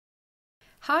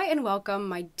Hi and welcome,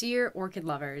 my dear orchid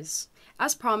lovers.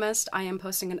 As promised, I am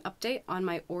posting an update on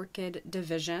my orchid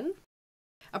division.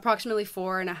 Approximately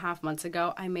 4.5 months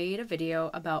ago, I made a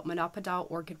video about Monopodial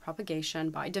orchid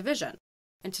propagation by division,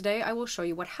 and today I will show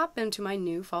you what happened to my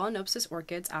new Phalaenopsis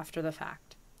orchids after the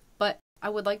fact. But I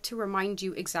would like to remind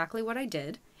you exactly what I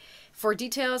did. For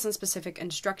details and specific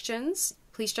instructions,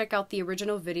 please check out the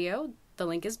original video, the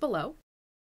link is below.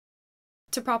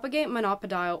 To propagate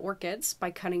Monopodial orchids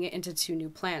by cutting it into 2 new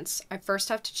plants, I first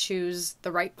have to choose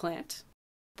the right plant.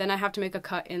 Then I have to make a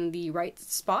cut in the right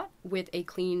spot with a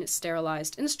clean,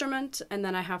 sterilized instrument, and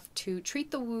then I have to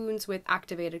treat the wounds with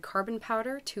activated carbon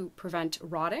powder to prevent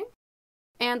rotting.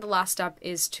 And the last step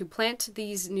is to plant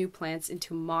these new plants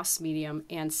into moss medium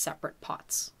and separate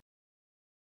pots.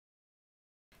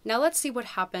 Now let's see what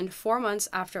happened 4 months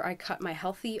after I cut my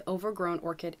healthy, overgrown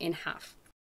orchid in half.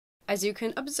 As you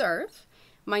can observe,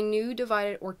 my new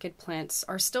divided orchid plants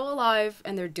are still alive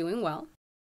and they're doing well.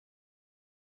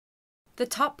 The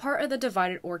top part of the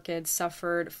divided orchid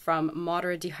suffered from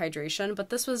moderate dehydration,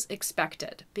 but this was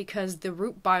expected because the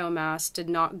root biomass did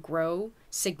not grow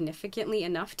significantly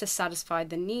enough to satisfy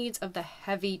the needs of the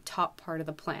heavy top part of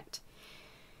the plant.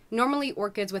 Normally,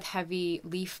 orchids with heavy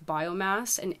leaf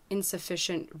biomass and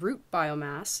insufficient root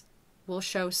biomass will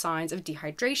show signs of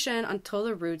dehydration until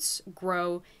the roots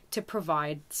grow to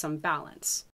provide some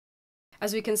balance.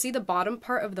 As we can see, the bottom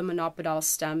part of the Monopodial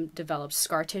stem developed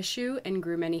scar tissue and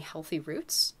grew many healthy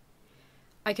roots.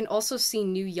 I can also see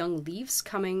new young leaves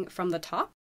coming from the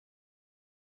top.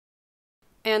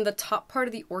 And the top part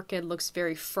of the orchid looks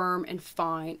very firm and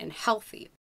fine and healthy.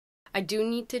 I do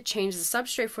need to change the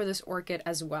substrate for this orchid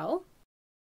as well.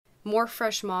 More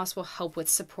fresh moss will help with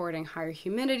supporting higher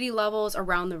humidity levels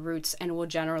around the roots and will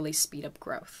generally speed up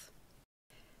growth.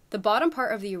 The bottom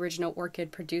part of the original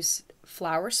orchid produced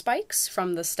flower spikes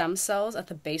from the stem cells at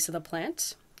the base of the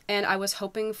plant, and I was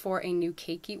hoping for a new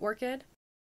cakey orchid.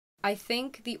 I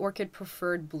think the orchid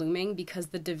preferred blooming because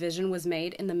the division was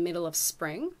made in the middle of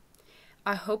spring.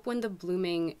 I hope when the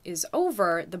blooming is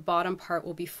over, the bottom part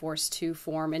will be forced to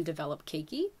form and develop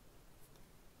cakey.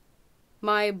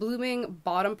 My blooming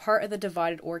bottom part of the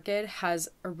divided orchid has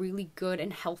a really good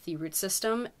and healthy root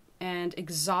system and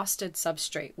exhausted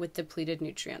substrate with depleted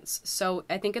nutrients, so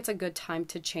I think it's a good time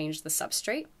to change the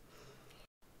substrate.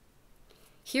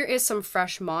 Here is some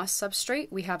fresh moss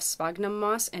substrate. We have sphagnum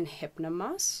moss and hypnum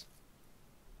moss.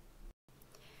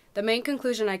 The main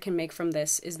conclusion I can make from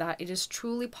this is that it is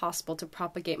truly possible to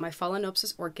propagate my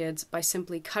Phalaenopsis orchids by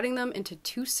simply cutting them into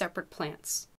 2 separate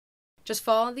plants. Just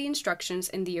follow the instructions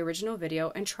in the original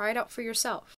video and try it out for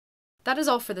yourself. That is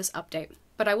all for this update,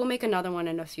 but I will make another one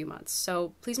in a few months,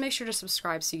 so please make sure to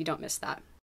subscribe so you don't miss that.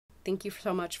 Thank you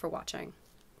so much for watching.